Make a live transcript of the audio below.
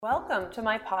Welcome to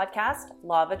my podcast,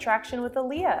 Law of Attraction with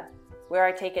Aaliyah, where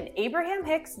I take an Abraham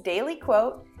Hicks daily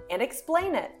quote and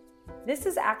explain it. This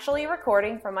is actually a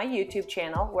recording from my YouTube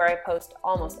channel where I post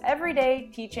almost every day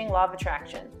teaching Law of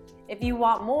Attraction. If you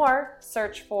want more,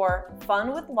 search for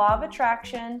Fun with Law of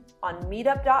Attraction on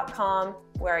meetup.com,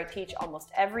 where I teach almost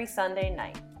every Sunday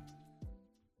night.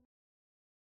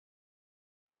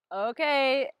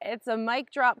 Okay, it's a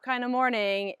mic drop kind of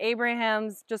morning.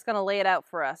 Abraham's just going to lay it out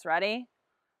for us. Ready?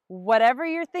 Whatever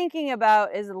you're thinking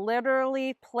about is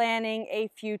literally planning a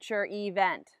future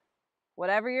event.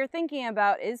 Whatever you're thinking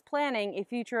about is planning a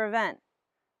future event.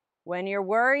 When you're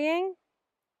worrying,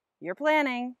 you're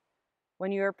planning.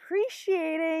 When you're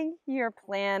appreciating, you're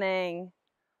planning.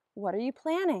 What are you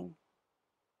planning?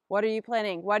 What are you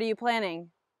planning? What are you planning?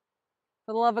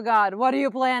 For the love of God, what are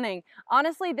you planning?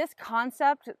 Honestly, this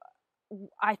concept,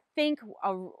 I think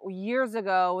years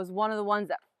ago, was one of the ones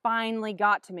that finally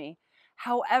got to me.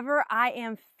 However I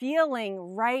am feeling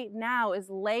right now is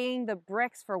laying the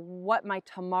bricks for what my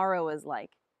tomorrow is like.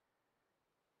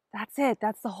 That's it.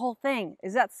 That's the whole thing.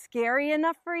 Is that scary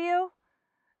enough for you?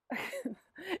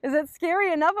 Is it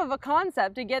scary enough of a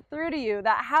concept to get through to you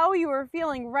that how you are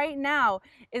feeling right now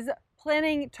is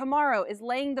planning tomorrow, is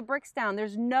laying the bricks down?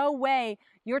 There's no way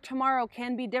your tomorrow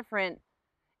can be different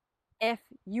if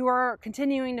you are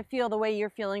continuing to feel the way you're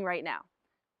feeling right now.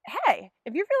 Hey,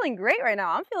 if you're feeling great right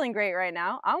now, I'm feeling great right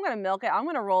now. I'm going to milk it. I'm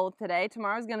going to roll today.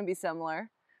 Tomorrow's going to be similar.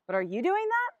 But are you doing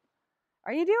that?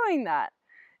 Are you doing that?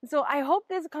 So I hope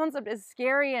this concept is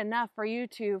scary enough for you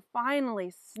to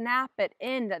finally snap it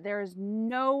in that there is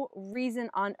no reason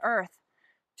on earth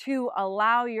to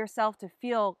allow yourself to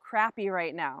feel crappy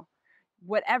right now.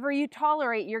 Whatever you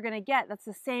tolerate, you're going to get. That's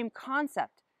the same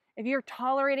concept. If you're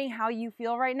tolerating how you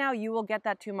feel right now, you will get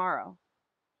that tomorrow.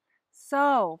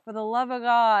 So, for the love of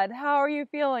God, how are you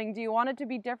feeling? Do you want it to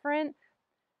be different?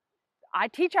 I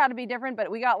teach how to be different,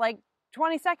 but we got like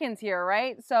 20 seconds here,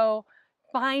 right? So,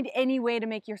 find any way to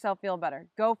make yourself feel better.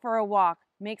 Go for a walk.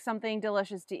 Make something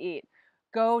delicious to eat.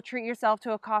 Go treat yourself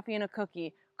to a coffee and a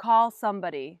cookie. Call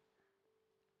somebody.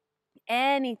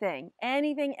 Anything.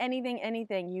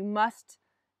 You must,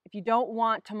 if you don't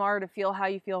want tomorrow to feel how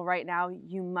you feel right now,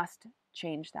 you must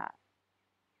change that.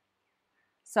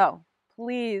 So,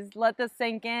 please let this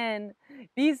sink in.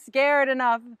 Be scared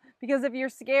enough, because if you're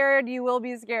scared, you will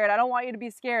be scared. I don't want you to be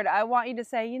scared. I want you to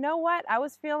say, you know what? I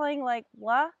was feeling like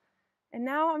blah, and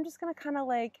now I'm just going to kind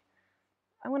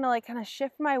of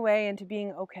shift my way into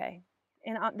being okay.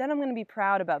 And then I'm going to be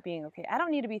proud about being okay. I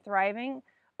don't need to be thriving.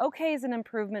 Okay is an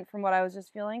improvement from what I was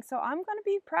just feeling. So I'm going to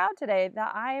be proud today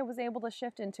that I was able to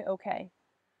shift into okay.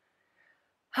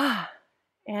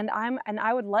 And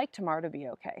I would like tomorrow to be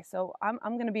okay. So I'm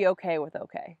going to be okay with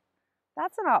okay.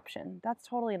 That's an option. That's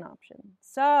totally an option.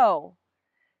 So,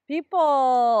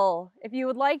 people, if you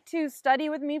would like to study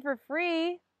with me for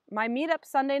free, my meetup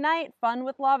Sunday night, Fun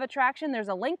with Law of Attraction, there's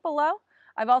a link below.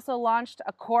 I've also launched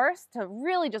a course to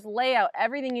really just lay out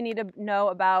everything you need to know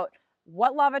about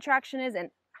what Law of Attraction is and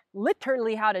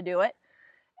literally how to do it.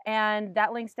 And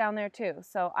that link's down there too.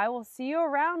 So I will see you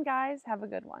around, guys. Have a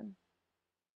good one.